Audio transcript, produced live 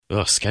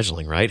Oh,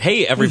 scheduling, right?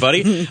 Hey,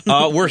 everybody.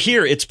 We're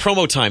here. It's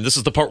promo time. This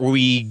is the part where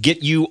we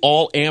get you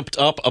all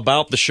amped up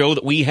about the show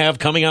that we have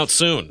coming out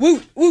soon.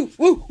 Woo, woo,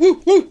 woo,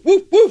 woo, woo,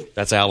 woo, woo.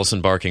 That's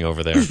Allyson barking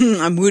over there.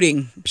 I'm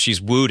wooting. She's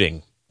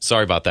wooting.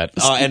 Sorry about that.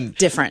 And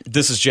different.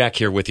 This is Jack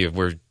here with you.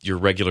 We're your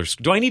regular.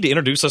 Do I need to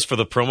introduce us for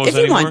the promos If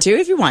you anymore?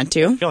 if you want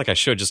to. I feel like I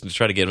should, just to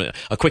try to get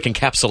a quick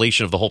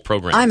encapsulation of the whole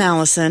program. I'm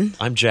Allyson.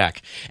 I'm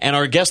Jack. And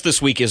our guest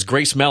this week is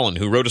Grace Melon,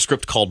 who wrote a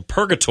script called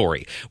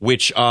Purgatory,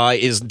 which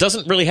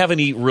doesn't really have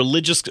any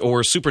religious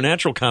or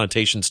supernatural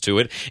connotations to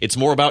it. It's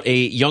more about a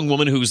young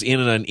woman who's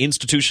in an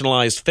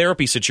institutionalized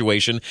therapy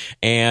situation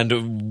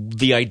and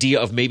the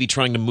idea of maybe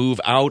trying to move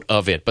out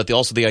of it, but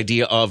also the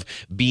idea of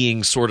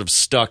being sort of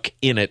stuck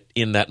in it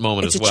in that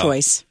moment as well. It's a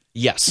choice.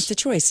 Yes. It's a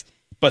choice.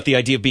 But the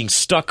idea of being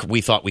stuck, we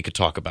thought we could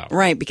talk about.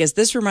 Right, because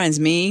this reminds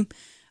me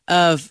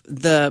of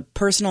the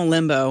personal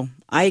limbo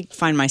I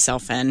find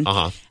myself in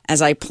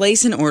as I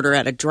place an order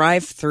at a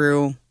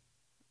drive-through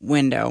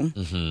window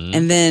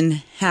and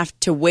then have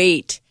to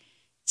wait,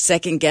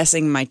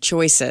 second-guessing my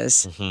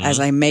choices as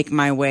I make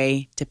my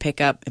way to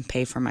pick up and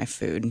pay for my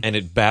food. And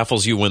it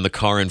baffles you when the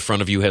car in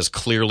front of you has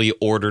clearly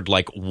ordered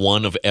like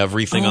one of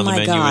everything on the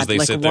menu as they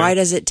sit there. Why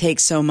does it take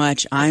so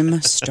much?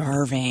 I'm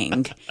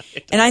starving.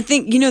 And I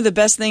think, the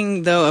best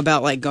thing, though,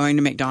 about like going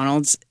to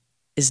McDonald's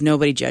is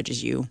nobody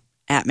judges you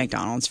at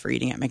McDonald's for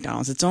eating at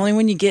McDonald's. It's only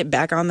when you get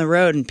back on the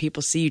road and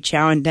people see you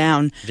chowing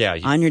down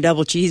on your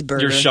double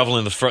cheeseburger. You're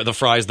shoveling the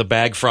fries, the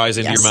bag fries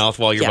into your mouth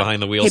while you're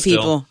behind the wheel still. Hey,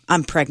 people,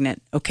 I'm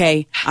pregnant,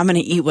 okay? I'm going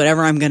to eat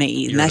whatever I'm going to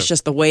eat, and that's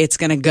just the way it's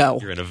going to go.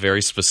 You're in a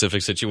very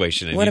specific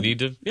situation, and you need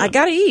to... I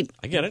got to eat.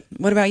 I get it.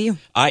 What about you?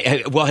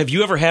 Well, have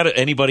you ever had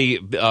anybody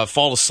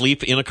fall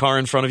asleep in a car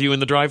in front of you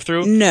in the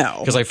drive-thru? No.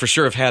 Because I for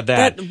sure have had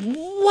that.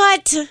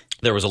 What?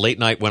 There was a late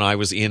night when I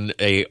was in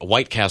a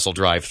White Castle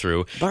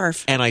drive-thru.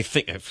 Barf. And I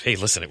think, hey,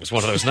 listen, it was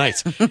one of those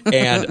nights.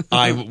 And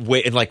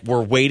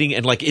we're waiting,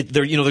 and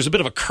there's a bit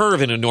of a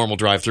curve in a normal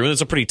drive-thru, and it's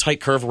a pretty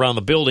tight curve around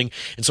the building,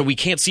 and so we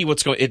can't see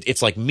what's going.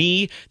 It's like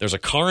me. There's a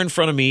car in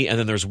front of me, and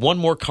then there's one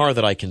more car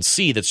that I can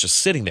see that's just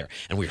sitting there,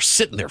 and we were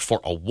sitting there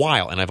for a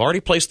while. And I've already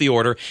placed the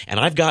order, and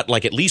I've got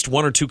like at least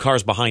one or two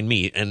cars behind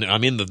me, and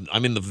I'm in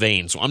the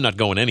vein, so I'm not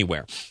going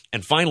anywhere.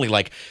 And finally,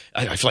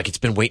 I feel like it's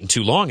been waiting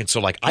too long, and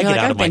so I get out of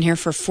my. I've been here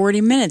for 40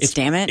 minutes.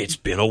 Damn it! It's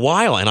been a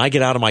while, and I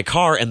get out of my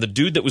car, and the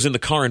dude that was in the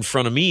car in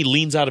front of me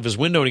leans out of his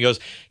window and he goes,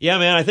 "Yeah,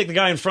 man, I think the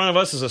guy in front of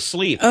us is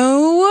asleep."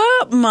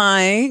 Oh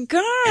my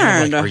god! And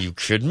I'm like, are you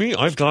kidding me?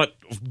 I've got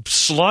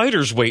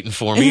sliders waiting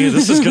for me.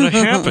 This is going to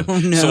happen. Oh,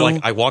 no. So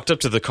I walked up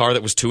to the car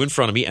that was two in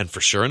front of me, and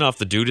for sure enough,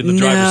 the dude in the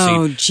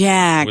driver's seat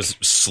Jack. was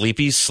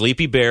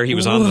sleepy bear. He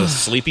was on the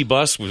sleepy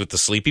bus with the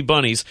sleepy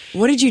bunnies.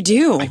 What did you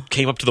do? I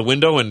came up to the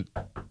window and,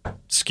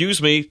 excuse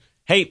me,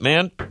 hey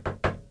man,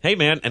 and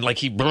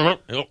he,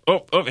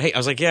 hey, I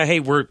was like, yeah,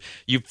 hey,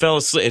 you fell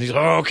asleep, and he's,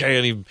 okay,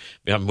 and he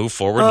moved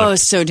forward. Oh,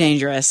 it's so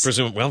dangerous.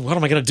 Well, what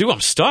am I going to do? I'm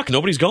stuck.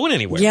 Nobody's going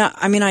anywhere. Yeah,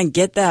 I mean, I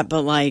get that,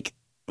 but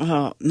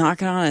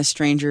knocking on a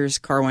stranger's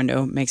car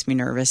window makes me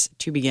nervous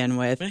to begin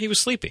with. Yeah, he was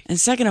sleepy. And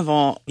second of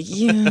all,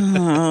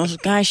 this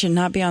guy should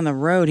not be on the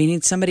road. He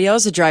needs somebody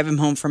else to drive him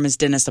home from his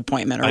dentist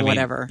appointment or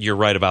whatever. You're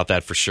right about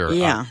that for sure.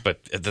 Yeah.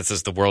 But this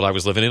is the world I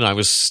was living in. I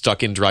was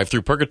stuck in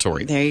drive-through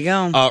purgatory. There you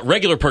go.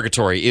 Regular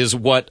purgatory is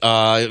what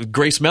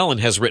Grace Melon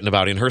has written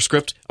about in her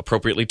script,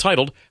 appropriately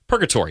titled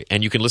Purgatory.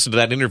 And you can listen to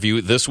that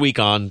interview this week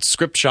on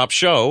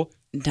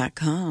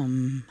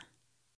scriptshopshow.com.